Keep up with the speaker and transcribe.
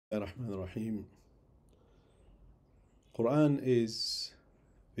Ar-Rahman Ar-Rahim. Quran is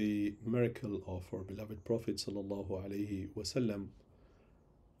the miracle of our beloved Prophet sallallahu alaihi wasallam,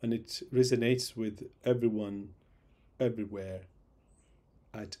 and it resonates with everyone, everywhere,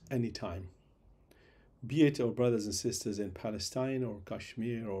 at any time. Be it our brothers and sisters in Palestine or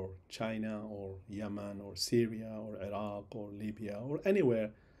Kashmir or China or Yemen or Syria or Iraq or Libya or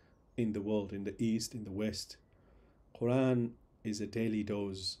anywhere in the world, in the East, in the West, Quran is a daily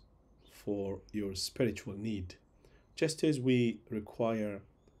dose for your spiritual need. Just as we require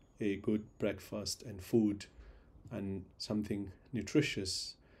a good breakfast and food and something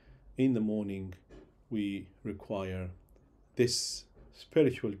nutritious in the morning, we require this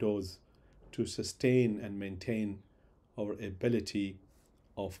spiritual dose to sustain and maintain our ability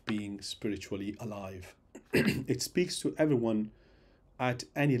of being spiritually alive. It speaks to everyone at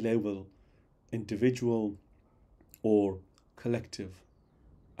any level, individual or collective,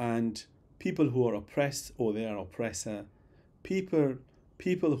 and people who are oppressed or they are oppressor, people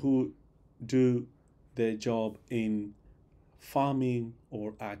who do their job in farming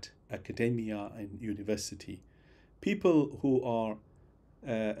or at academia and university, people who are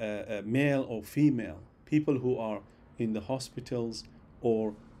male or female, people who are in the hospitals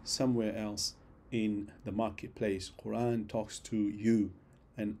or somewhere else in the marketplace. Quran talks to you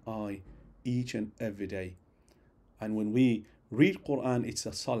and I each and every day. And when we read Quran, it's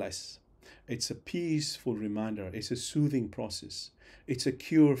a solace. It's a peaceful reminder. It's a soothing process. It's a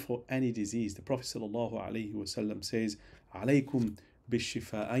cure for any disease. The Prophet ﷺ says, "Alaykum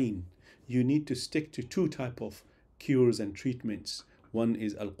bishifa'ain." You need to stick to two type of cures and treatments. One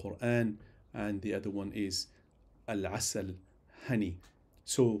is Al-Quran and the other one is Al-Asal, honey.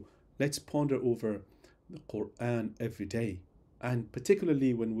 So let's ponder over the Quran every day. And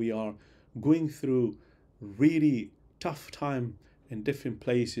particularly when we are going through really tough time in different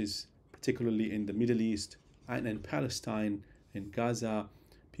places, particularly in the Middle East and in Palestine, in Gaza,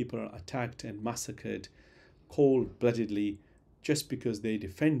 people are attacked and massacred cold-bloodedly just because they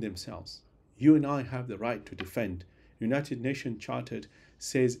defend themselves. You and I have the right to defend. United Nations Charter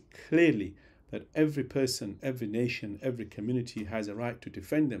says clearly that every person, every nation, every community has a right to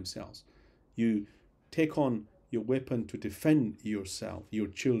defend themselves. You take on your weapon to defend yourself, your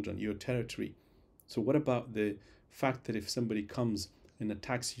children, your territory. So what about the fact that if somebody comes and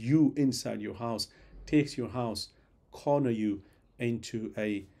attacks you inside your house, takes your house, corner you into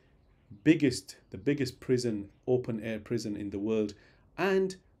the biggest prison, open air prison in the world,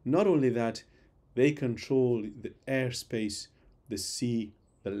 and not only that, they control the airspace, the sea,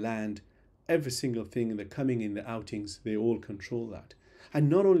 the land, every single thing, the coming in, the outings, they all control that. And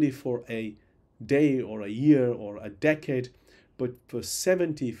not only for a day or a year or a decade, but for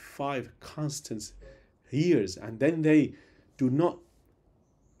 75 constant years. And then they do not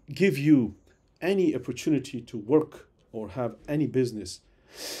give you any opportunity to work or have any business.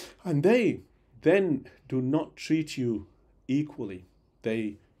 And they then do not treat you equally.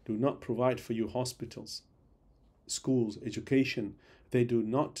 They do not provide for you hospitals, schools, education. They do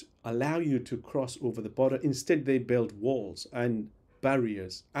not allow you to cross over the border. Instead, they build walls and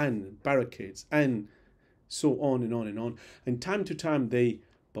barriers and barricades and so on and on and on. And time to time, they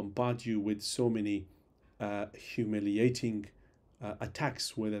bombard you with so many humiliating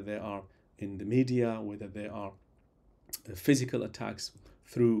attacks, whether they are in the media, whether they are physical attacks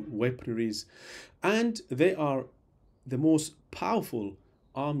through weaponries. And they are the most powerful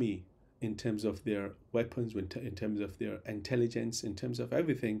army in terms of their weapons, in terms of their intelligence, in terms of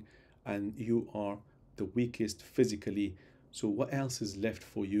everything, and you are the weakest physically. So what else is left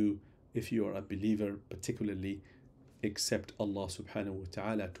for you if you are a believer, particularly, except Allah subhanahu wa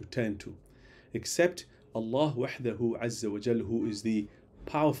ta'ala to turn to, except Allah wahdahu azza wa jal, who is the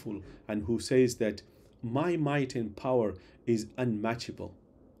powerful and who says that my might and power is unmatchable.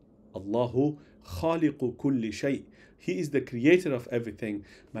 Allahu khaliqu kulli shay. He is the creator of everything.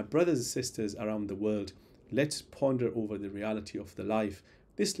 My brothers and sisters around the world, let's ponder over the reality of the life.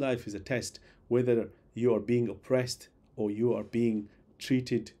 This life is a test, whether you are being oppressed or you are being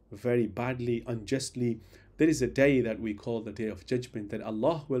treated very badly, unjustly. There is a day that we call the Day of Judgment, that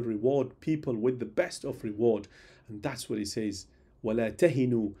Allah will reward people with the best of reward. And that's what He says, وَلَا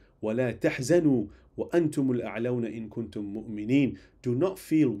تَهِنُوا وَلَا تَحْزَنُوا وَأَنْتُمُ الْأَعْلَوْنَ إِن كُنْتُم مُؤْمِنِينَ. Do not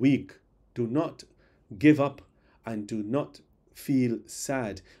feel weak, do not give up, and do not feel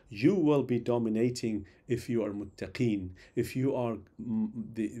sad. You will be dominating if you are muttaqeen, if you are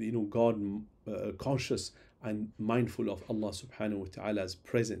God conscious and mindful of Allah subhanahu wa ta'ala's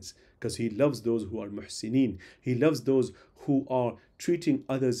presence, because He loves those who are muhsineen. He loves those who are treating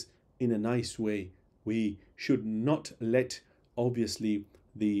others in a nice way. We should not let, obviously,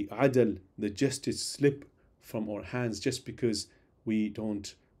 the adl, the justice slip from our hands just because we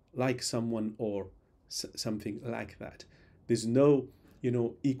don't like someone or something like that. There's no,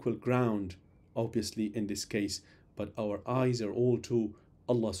 equal ground, obviously, in this case, but our eyes are all to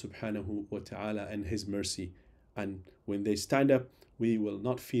Allah subhanahu wa ta'ala and His mercy. And when they stand up, we will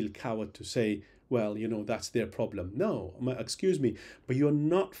not feel coward to say, well, that's their problem. No, excuse me, but you're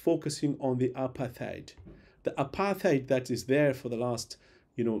not focusing on the apartheid. The apartheid that is there for the last,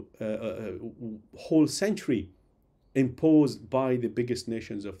 whole century, imposed by the biggest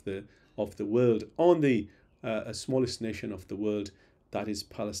nations of the world on the smallest nation of the world, that is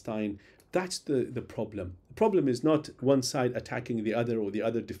Palestine. That's the problem. The problem is not one side attacking the other or the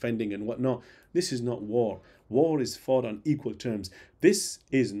other defending and whatnot. This is not war. War is fought on equal terms. This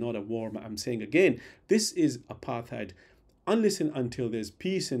is not a war. I'm saying again, this is apartheid. Unless and until there's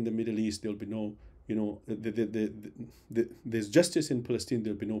peace in the Middle East, there'll be no, there's justice in Palestine,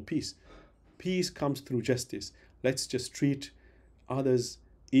 there'll be no peace. Peace comes through justice. Let's just treat others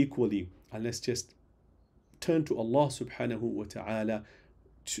equally, and let's just turn to Allah subhanahu wa ta'ala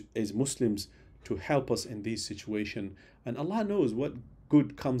as Muslims to help us in these situations. And Allah knows what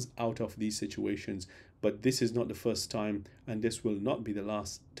good comes out of these situations. But this is not the first time, and this will not be the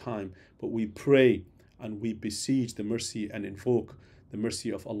last time. But we pray and we beseech the mercy and invoke the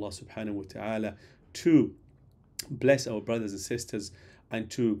mercy of Allah subhanahu wa ta'ala to bless our brothers and sisters and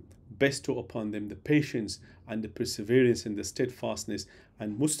to bestow upon them the patience and the perseverance and the steadfastness.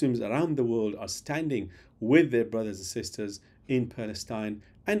 And Muslims around the world are standing with their brothers and sisters in Palestine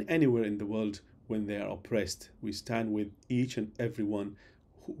and anywhere in the world when they are oppressed. We stand with each and everyone,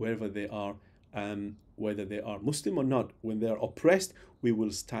 wherever they are, whether they are Muslim or not. When they are oppressed, we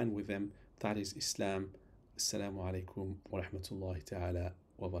will stand with them. That is Islam. Assalamu alaikum wa rahmatullahi ta'ala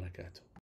wa barakatuh.